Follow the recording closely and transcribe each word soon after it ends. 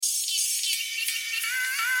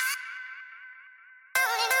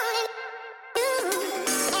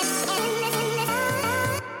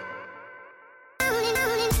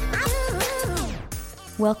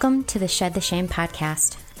Welcome to the Shed the Shame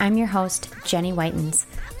podcast. I'm your host, Jenny Whitens,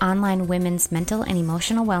 online women's mental and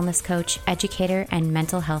emotional wellness coach, educator, and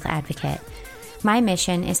mental health advocate. My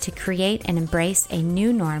mission is to create and embrace a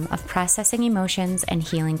new norm of processing emotions and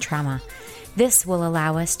healing trauma. This will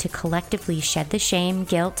allow us to collectively shed the shame,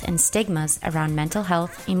 guilt, and stigmas around mental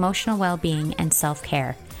health, emotional well-being, and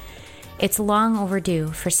self-care. It's long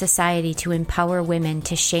overdue for society to empower women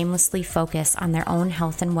to shamelessly focus on their own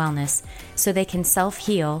health and wellness so they can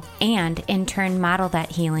self-heal and, in turn, model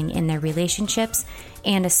that healing in their relationships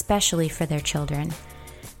and especially for their children.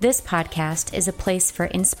 This podcast is a place for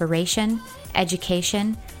inspiration,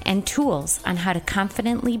 education, and tools on how to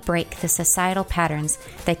confidently break the societal patterns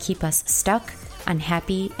that keep us stuck,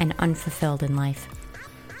 unhappy, and unfulfilled in life.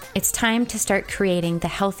 It's time to start creating the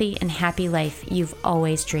healthy and happy life you've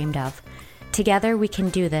always dreamed of. Together, we can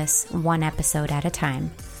do this one episode at a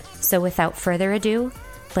time. So without further ado,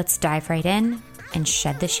 let's dive right in and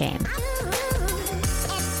shed the shame.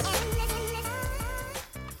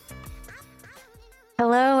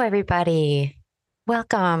 Hello, everybody.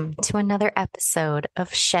 Welcome to another episode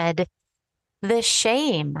of Shed the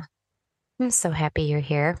Shame. I'm so happy you're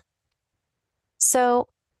here. So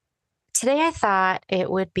today I thought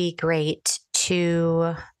it would be great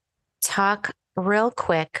to talk real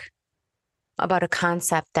quick about a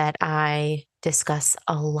concept that I discuss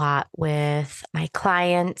a lot with my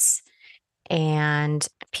clients and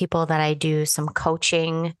people that I do some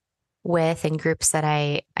coaching with in groups that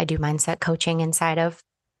I do mindset coaching inside of.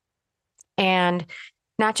 And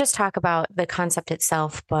not just talk about the concept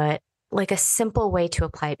itself, but like a simple way to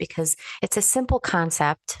apply it, because it's a simple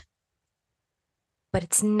concept, but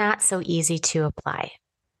it's not so easy to apply,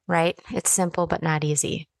 right? It's simple, but not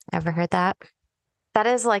easy. Ever heard that? That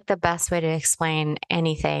is like the best way to explain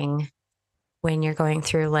anything when you're going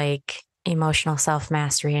through like emotional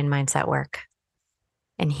self-mastery and mindset work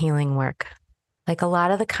and healing work. Like a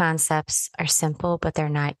lot of the concepts are simple, but they're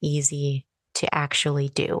not easy to actually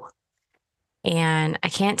do. And I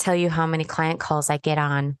can't tell you how many client calls I get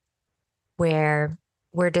on where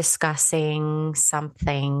we're discussing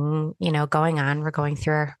something, going on. We're going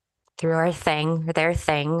through our thing or their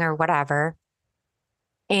thing or whatever.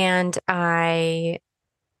 And I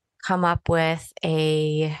come up with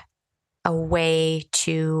a way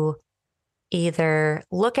to either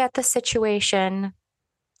look at the situation,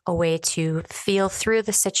 a way to feel through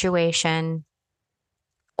the situation,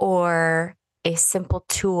 or a simple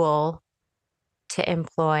tool to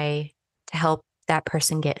employ to help that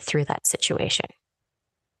person get through that situation.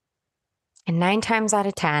 And 9 times out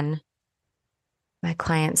of 10, my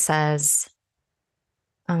client says,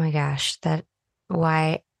 "Oh my gosh, that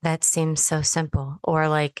seems so simple." Or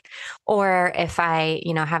if I,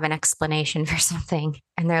 have an explanation for something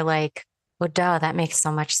and they're like, "Well, duh, that makes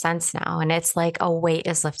so much sense now." And it's like a weight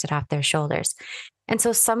is lifted off their shoulders. And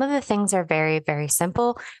so some of the things are very, very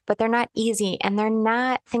simple, but they're not easy and they're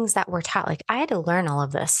not things that we're taught. Like I had to learn all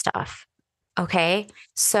of this stuff. Okay.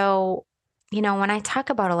 So, when I talk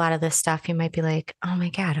about a lot of this stuff, you might be like, "Oh my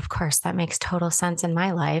God, of course, that makes total sense in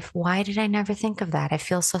my life. Why did I never think of that? I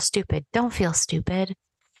feel so stupid." Don't feel stupid.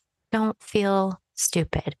 Don't feel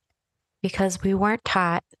stupid, because we weren't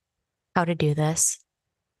taught how to do this.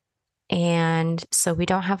 And so we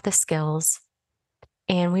don't have the skills,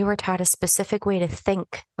 and we were taught a specific way to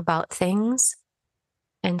think about things.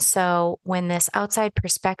 And so when this outside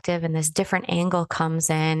perspective and this different angle comes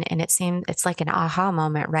in, and it's like an aha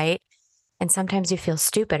moment, right? And sometimes you feel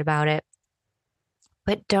stupid about it,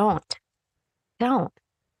 but don't.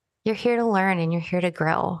 You're here to learn and you're here to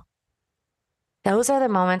grow. Those are the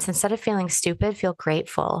moments, instead of feeling stupid, feel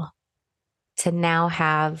grateful to now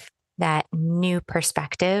have that new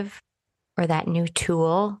perspective or that new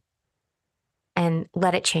tool and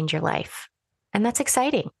let it change your life. And that's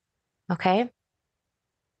exciting. Okay.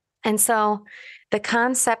 And so the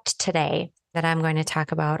concept today that I'm going to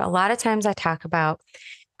talk about, a lot of times I talk about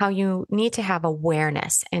how you need to have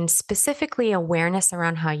awareness, and specifically awareness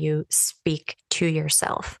around how you speak to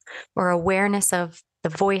yourself, or awareness of the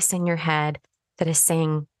voice in your head that is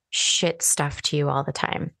saying shit stuff to you all the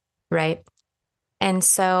time, right? And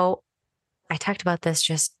so I talked about this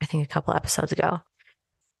just, I think, a couple episodes ago.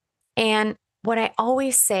 And what I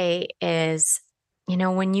always say is,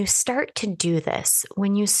 when you start to do this,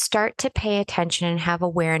 when you start to pay attention and have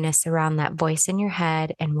awareness around that voice in your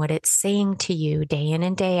head and what it's saying to you day in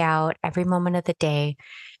and day out, every moment of the day,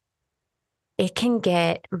 it can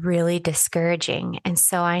get really discouraging. And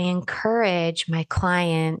so I encourage my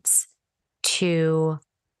clients to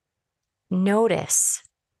notice.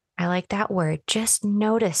 I like that word. Just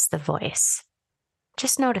notice the voice.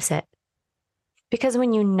 Just notice it. Because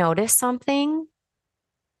when you notice something,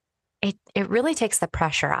 it really takes the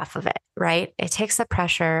pressure off of it, right? It takes the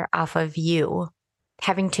pressure off of you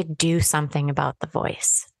having to do something about the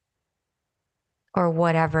voice or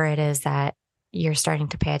whatever it is that you're starting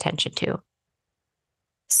to pay attention to.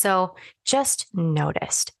 So just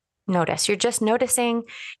notice. You're just noticing,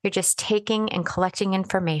 you're just taking and collecting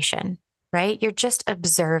information, right? You're just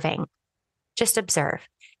observing. Just observe.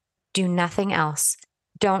 Do nothing else.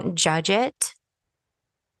 Don't judge it.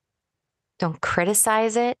 Don't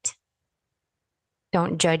criticize it.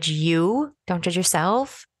 Don't judge you. Don't judge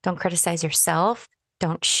yourself. Don't criticize yourself.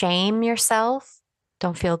 Don't shame yourself.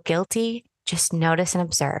 Don't feel guilty. Just notice and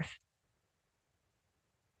observe.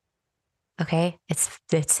 Okay? It's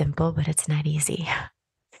simple, but it's not easy.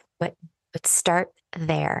 But start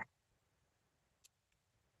there.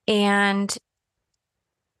 And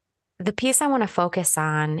the piece I want to focus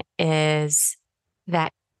on is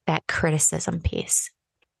that criticism piece,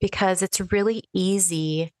 because it's really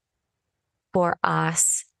easy for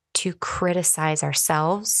us to criticize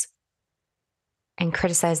ourselves and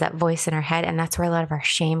criticize that voice in our head. And that's where a lot of our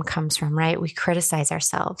shame comes from, right? We criticize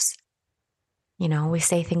ourselves. You know, we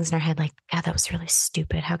say things in our head like, God, that was really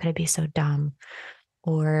stupid. How could I be so dumb?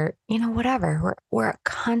 Or, you know, whatever. We're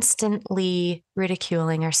constantly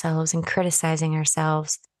ridiculing ourselves and criticizing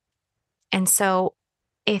ourselves. And so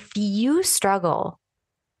if you struggle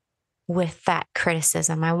with that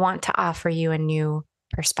criticism, I want to offer you a new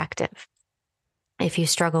perspective. If you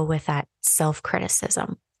struggle with that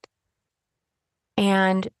self-criticism.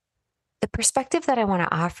 And the perspective that I want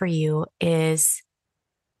to offer you is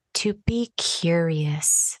to be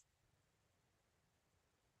curious.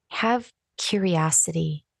 Have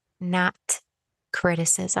curiosity, not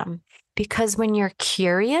criticism. Because when you're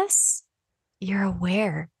curious, you're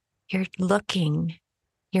aware, you're looking,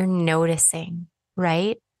 you're noticing,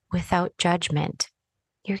 right? Without judgment.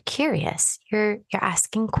 You're curious. You're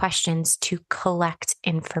asking questions to collect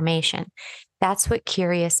information. That's what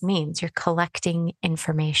curious means. You're collecting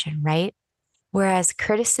information, right? Whereas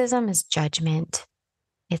criticism is judgment.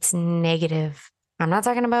 It's negative. I'm not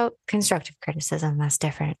talking about constructive criticism. That's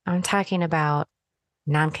different. I'm talking about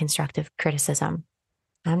non-constructive criticism.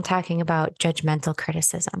 I'm talking about judgmental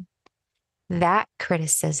criticism. That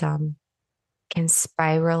criticism can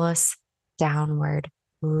spiral us downward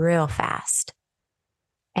real fast.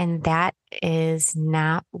 And that is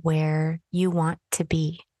not where you want to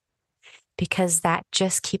be, because that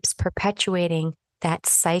just keeps perpetuating that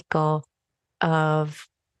cycle of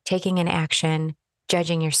taking an action,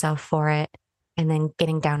 judging yourself for it, and then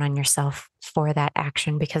getting down on yourself for that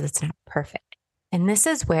action because it's not perfect. And this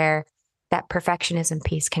is where that perfectionism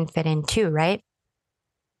piece can fit in too, right?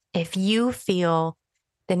 If you feel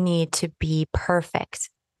the need to be perfect,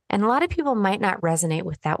 and a lot of people might not resonate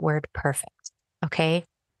with that word perfect, okay?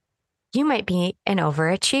 You might be an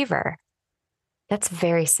overachiever. That's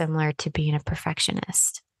very similar to being a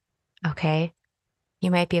perfectionist. Okay.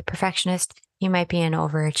 You might be a perfectionist. You might be an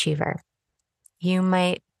overachiever. You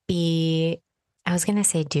might be, I was going to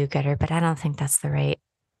say do-gooder, but I don't think that's the right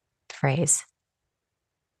phrase.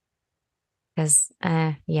 Because,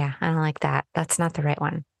 yeah, I don't like that. That's not the right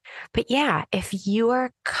one. But yeah, if you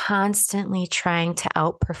are constantly trying to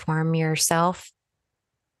outperform yourself,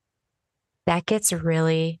 that gets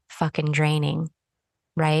really fucking draining,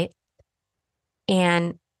 right?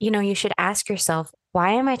 And, you know, you should ask yourself,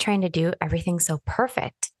 why am I trying to do everything so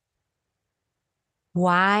perfect?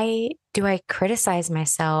 Why do I criticize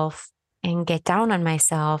myself and get down on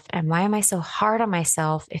myself? And why am I so hard on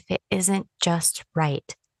myself if it isn't just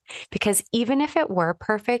right? Because even if it were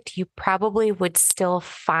perfect, you probably would still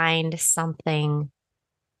find something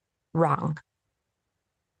wrong.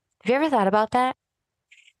 Have you ever thought about that?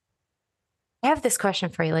 I have this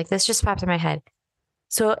question for you. Like, this just popped in my head.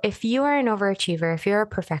 So if you are an overachiever, if you're a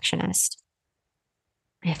perfectionist,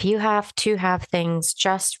 if you have to have things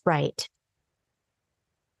just right,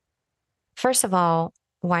 first of all,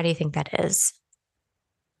 why do you think that is?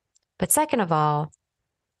 But second of all,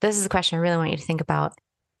 this is a question I really want you to think about.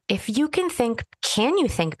 If you can you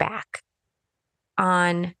think back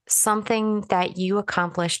on something that you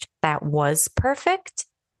accomplished that was perfect?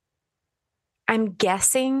 I'm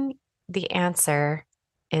guessing the answer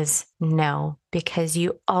is no, because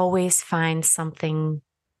you always find something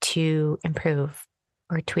to improve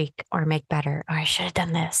or tweak or make better. Or I should have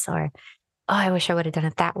done this, or, oh, I wish I would have done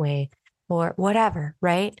it that way, or whatever,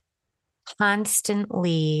 right?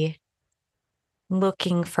 Constantly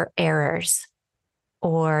looking for errors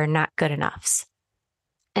or not good enoughs.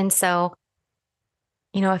 And so,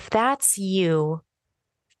 you know, if that's you,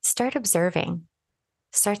 start observing,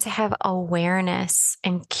 start to have awareness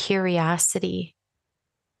and curiosity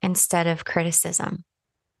instead of criticism.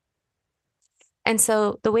 And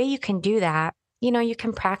so the way you can do that, you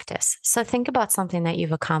can practice. So think about something that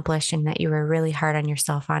you've accomplished and that you were really hard on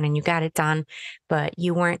yourself on and you got it done, but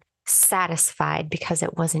you weren't satisfied because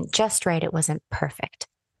it wasn't just right. It wasn't perfect.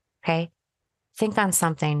 Okay. Think on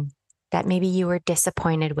something that maybe you were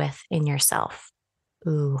disappointed with in yourself.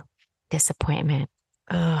 Ooh, disappointment.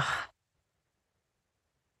 Ugh.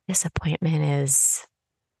 Disappointment is,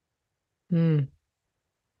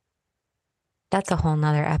 that's a whole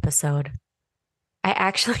nother episode.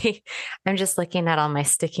 I'm just looking at all my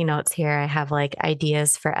sticky notes here. I have like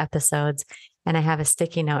ideas for episodes, and I have a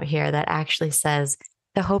sticky note here that actually says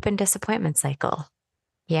the hope and disappointment cycle.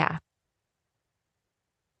 Yeah.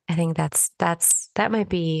 I think that's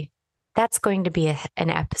going to be an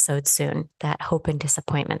episode soon, that hope and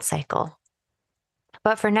disappointment cycle.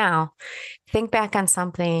 But for now, think back on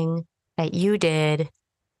something that you did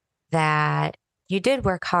that you did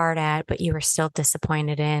work hard at, but you were still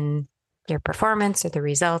disappointed in your performance or the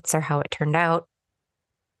results or how it turned out,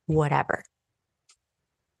 whatever.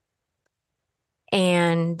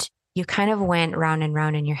 And you kind of went round and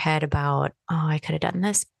round in your head about, oh, I could have done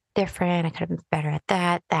this different. I could have been better at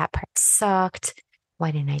that. That part sucked.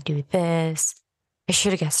 Why didn't I do this? I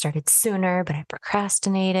should have got started sooner, but I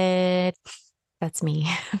procrastinated. That's me.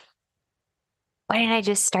 Why didn't I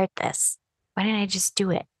just start this? Why didn't I just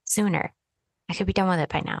do it sooner? I could be done with it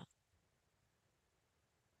by now.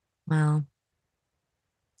 Well,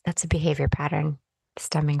 that's a behavior pattern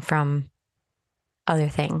stemming from other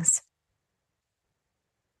things.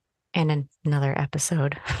 And another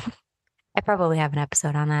episode. I probably have an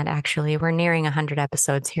episode on that, actually. We're nearing 100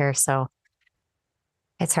 episodes here, so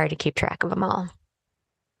it's hard to keep track of them all.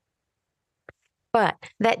 But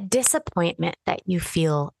that disappointment that you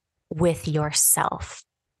feel with yourself,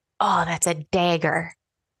 oh, that's a dagger.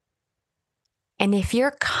 And if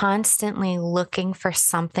you're constantly looking for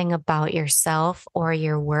something about yourself or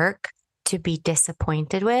your work to be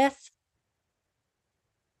disappointed with,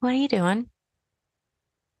 what are you doing?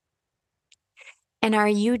 And are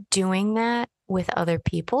you doing that with other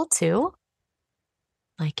people too?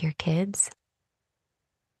 Like your kids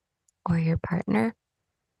or your partner?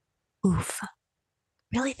 Oof.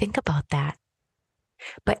 Really think about that.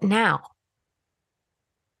 But now,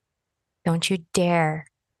 don't you dare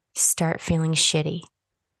start feeling shitty,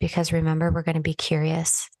 because remember, we're going to be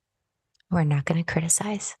curious. We're not going to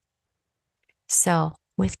criticize. So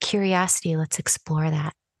with curiosity, let's explore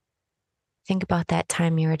that. Think about that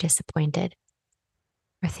time you were disappointed,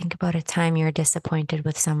 or think about a time you were disappointed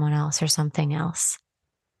with someone else or something else,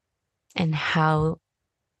 and how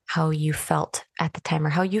you felt at the time or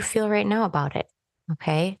how you feel right now about it.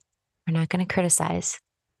 Okay. We're not going to criticize,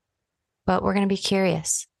 but we're going to be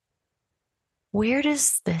curious. Where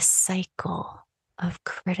does this cycle of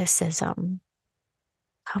criticism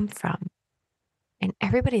come from? And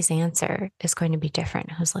everybody's answer is going to be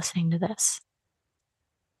different who's listening to this.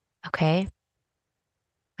 Okay.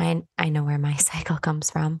 I know where my cycle comes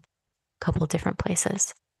from, a couple different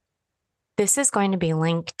places. This is going to be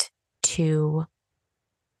linked to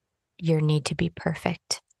your need to be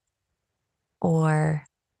perfect or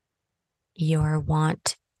your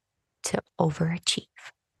want to overachieve,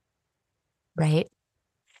 right?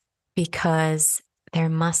 Because there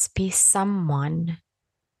must be someone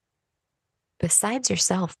besides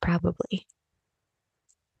yourself, probably,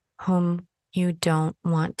 whom you don't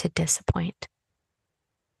want to disappoint.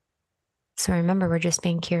 So remember, we're just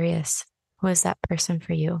being curious. Who is that person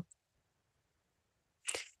for you?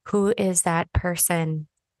 Who is that person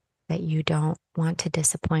that you don't want to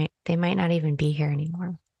disappoint? They might not even be here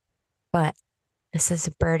anymore, but this is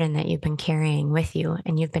a burden that you've been carrying with you,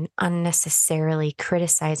 and you've been unnecessarily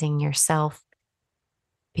criticizing yourself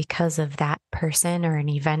because of that person or an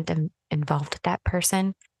event involved with that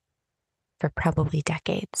person for probably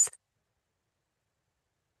decades.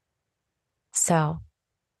 So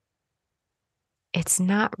it's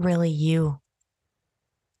not really you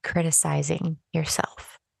criticizing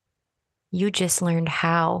yourself. You just learned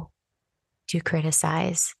how to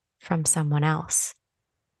criticize from someone else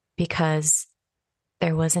because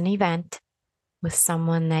there was an event with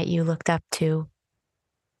someone that you looked up to.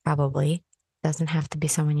 Probably doesn't have to be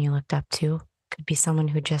someone you looked up to. Could be someone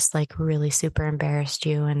who just like really super embarrassed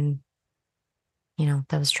you and,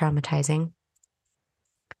 that was traumatizing.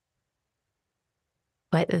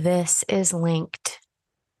 But this is linked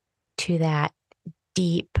to that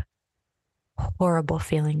deep, horrible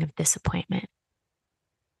feeling of disappointment,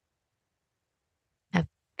 of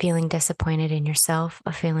feeling disappointed in yourself,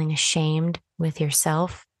 of feeling ashamed with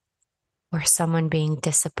yourself, or someone being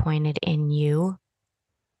disappointed in you.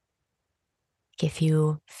 Like if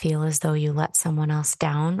you feel as though you let someone else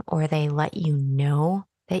down or they let you know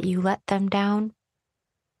that you let them down,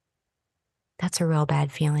 that's a real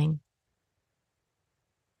bad feeling.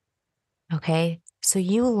 Okay. So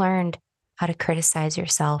you learned how to criticize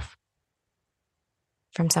yourself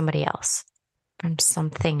from somebody else, from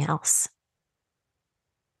something else.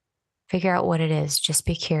 Figure out what it is. Just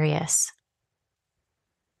be curious.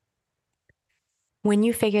 When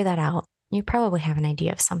you figure that out, you probably have an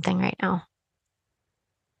idea of something right now.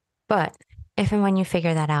 But if and when you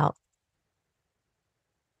figure that out,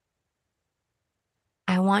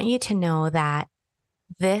 I want you to know that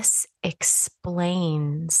this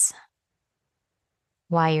explains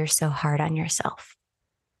why you're so hard on yourself.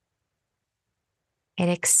 It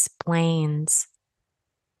explains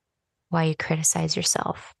why you criticize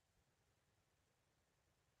yourself.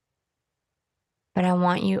 But I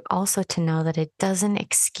want you also to know that it doesn't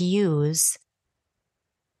excuse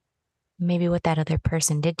maybe what that other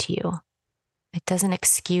person did to you. It doesn't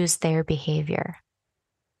excuse their behavior.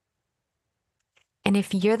 And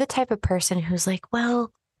if you're the type of person who's like,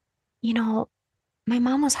 well, you know, my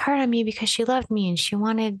mom was hard on me because she loved me and she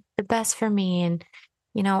wanted the best for me. And,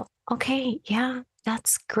 okay, yeah,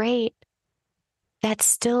 that's great. That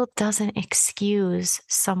still doesn't excuse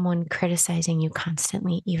someone criticizing you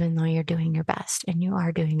constantly, even though you're doing your best and you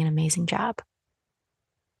are doing an amazing job.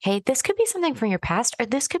 Okay, this could be something from your past, or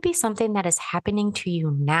this could be something that is happening to you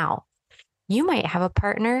now. You might have a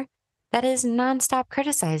partner that is nonstop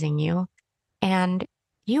criticizing you, and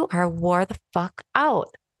you are wore the fuck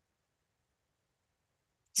out.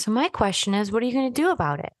 So, my question is, what are you going to do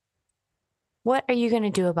about it? What are you going to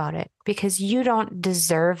do about it? Because you don't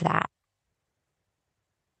deserve that.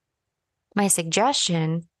 My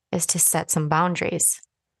suggestion is to set some boundaries.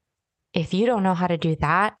 If you don't know how to do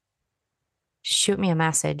that, shoot me a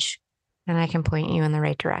message and I can point you in the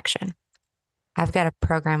right direction. I've got a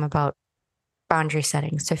program about boundary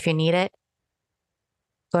setting. So if you need it,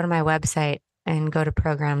 go to my website and go to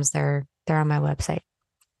programs. They're on my website.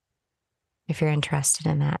 If you're interested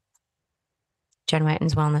in that,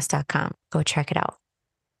 jenwhitenswellness.com. Go check it out.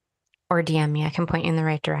 Or DM me. I can point you in the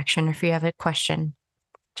right direction. If you have a question,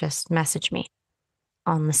 just message me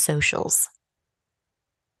on the socials.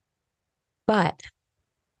 But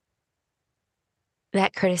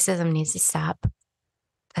that criticism needs to stop.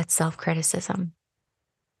 That self-criticism.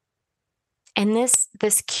 And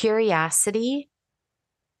this curiosity,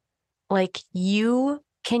 like you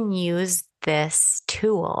can use this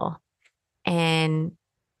tool in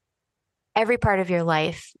every part of your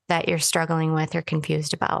life that you're struggling with or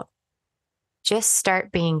confused about. Just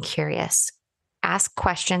start being curious. Ask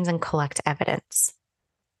questions and collect evidence.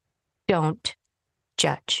 Don't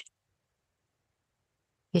judge.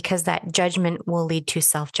 Because that judgment will lead to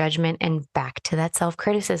self-judgment and back to that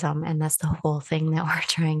self-criticism. And that's the whole thing that we're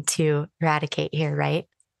trying to eradicate here, right?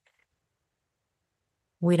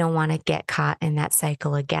 We don't want to get caught in that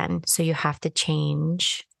cycle again. So you have to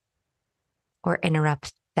change or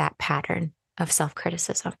interrupt that pattern of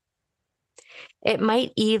self-criticism. It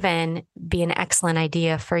might even be an excellent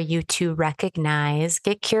idea for you to recognize,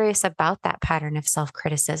 get curious about that pattern of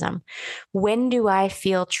self-criticism. When do I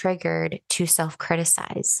feel triggered to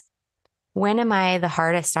self-criticize? When am I the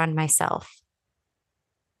hardest on myself?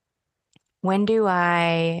 When do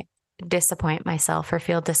I disappoint myself or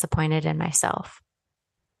feel disappointed in myself?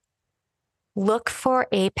 Look for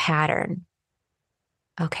a pattern.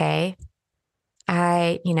 Okay.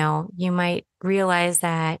 You might realize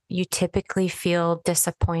that you typically feel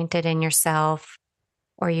disappointed in yourself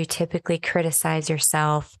or you typically criticize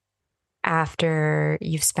yourself after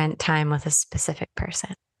you've spent time with a specific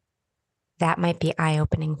person. That might be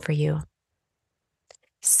eye-opening for you.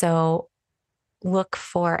 So look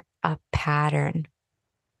for a pattern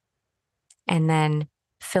and then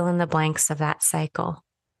fill in the blanks of that cycle.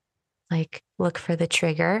 Like look for the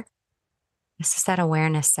trigger. This is that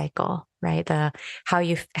awareness cycle, right? How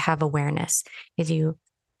you have awareness is you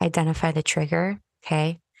identify the trigger.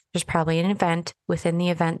 Okay. There's probably an event. Within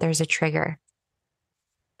the event, there's a trigger.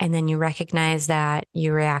 And then you recognize that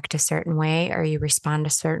you react a certain way or you respond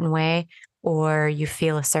a certain way or you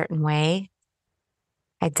feel a certain way.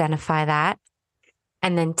 Identify that.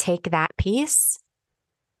 And then take that piece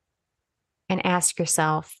and ask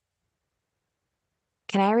yourself,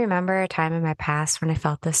 can I remember a time in my past when I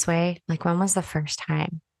felt this way? Like when was the first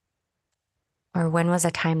time? Or when was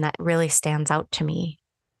a time that really stands out to me?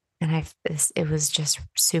 And it was just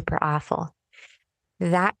super awful.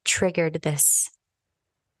 That triggered this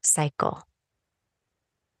cycle.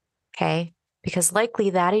 Okay. Because likely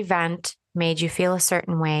that event made you feel a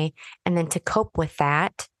certain way. And then to cope with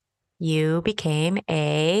that, you became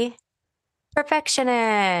a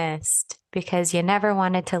perfectionist, because you never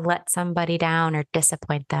wanted to let somebody down or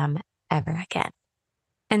disappoint them ever again.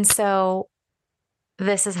 And so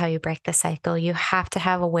this is how you break the cycle. You have to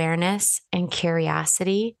have awareness and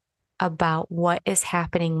curiosity about what is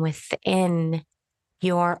happening within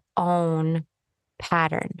your own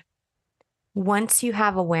pattern. Once you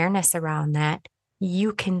have awareness around that,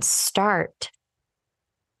 you can start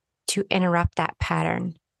to interrupt that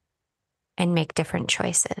pattern and make different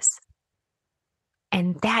choices.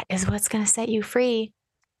 And that is what's going to set you free.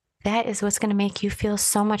 That is what's going to make you feel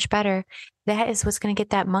so much better. That is what's going to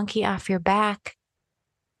get that monkey off your back,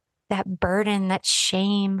 that burden, that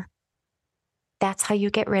shame. That's how you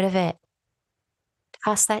get rid of it.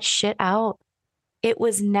 Toss that shit out. It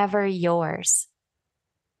was never yours.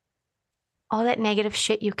 All that negative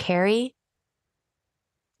shit you carry,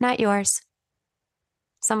 not yours.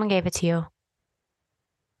 Someone gave it to you.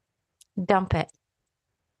 Dump it.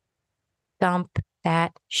 Dump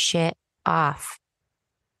that shit off.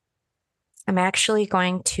 I'm actually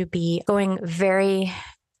going to be going very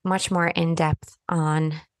much more in depth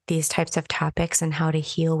on these types of topics and how to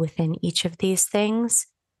heal within each of these things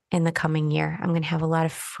in the coming year. I'm going to have a lot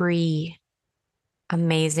of free,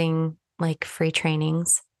 amazing, free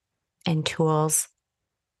trainings and tools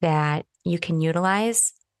that you can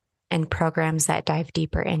utilize and programs that dive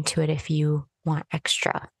deeper into it if you want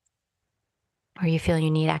extra or you feel you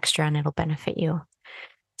need extra and it'll benefit you.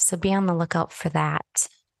 So be on the lookout for that.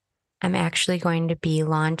 I'm actually going to be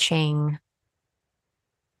launching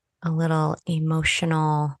a little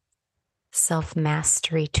emotional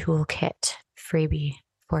self-mastery toolkit freebie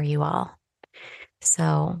for you all.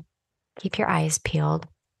 So keep your eyes peeled.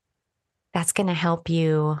 That's going to help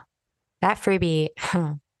you. That freebie,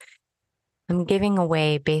 I'm giving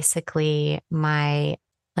away basically my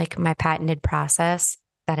patented process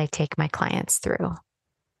that I take my clients through.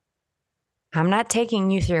 I'm not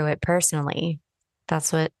taking you through it personally.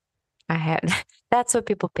 That's what I had. That's what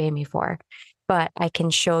people pay me for. But I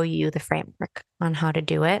can show you the framework on how to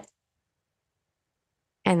do it.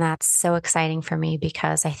 And that's so exciting for me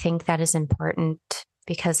because I think that is important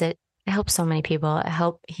because it helps so many people. It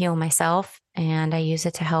helped heal myself and I use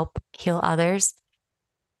it to help heal others.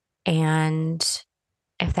 And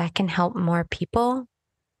if that can help more people,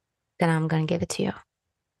 then I'm going to give it to you.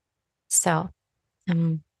 So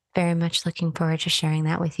I'm very much looking forward to sharing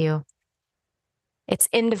that with you. It's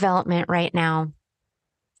in development right now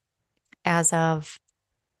as of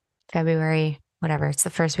February, whatever. It's the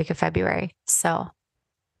first week of February. So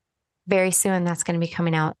very soon that's going to be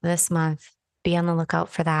coming out this month. Be on the lookout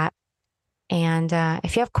for that. And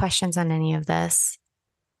if you have questions on any of this,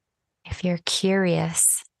 if you're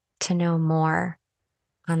curious to know more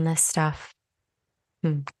on this stuff,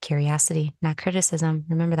 curiosity, not criticism.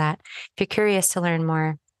 Remember that. If you're curious to learn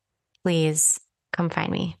more, please come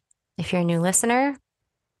find me. If you're a new listener,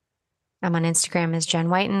 I'm on Instagram as Jen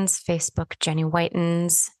Whitens, Facebook, Jenny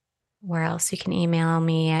Whitens. Where else? You can email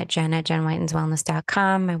me at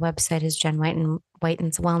jen@jenwhitenswellness.com. My website is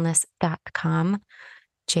jenwhitenswellness.com.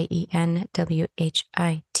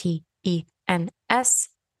 JenWhitens.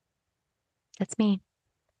 That's me.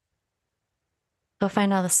 Go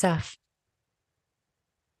find all the stuff.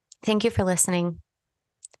 Thank you for listening.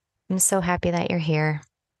 I'm so happy that you're here.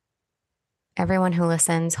 Everyone who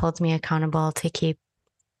listens holds me accountable to keep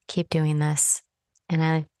doing this.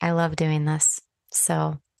 And I love doing this.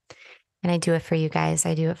 So, and I do it for you guys.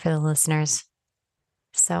 I do it for the listeners.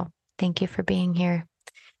 So thank you for being here.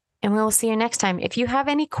 And we will see you next time. If you have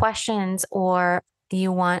any questions or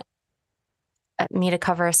you want me to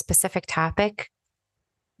cover a specific topic,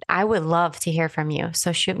 I would love to hear from you.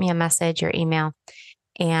 So shoot me a message or email.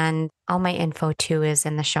 And all my info too is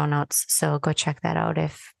in the show notes. So go check that out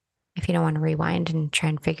if you don't want to rewind and try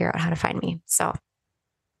and figure out how to find me. So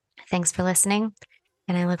thanks for listening.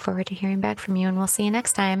 And I look forward to hearing back from you. And we'll see you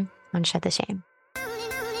next time on Shed the Shame.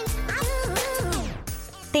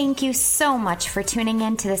 Thank you so much for tuning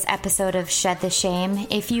in to this episode of Shed the Shame.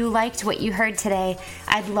 If you liked what you heard today,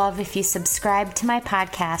 I'd love if you subscribe to my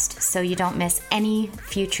podcast so you don't miss any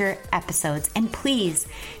future episodes. And please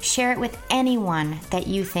share it with anyone that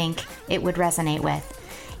you think it would resonate with.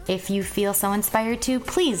 If you feel so inspired to,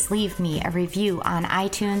 please leave me a review on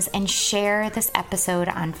iTunes and share this episode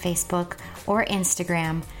on Facebook or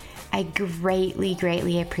Instagram. I greatly,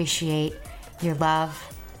 greatly appreciate your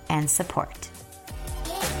love and support.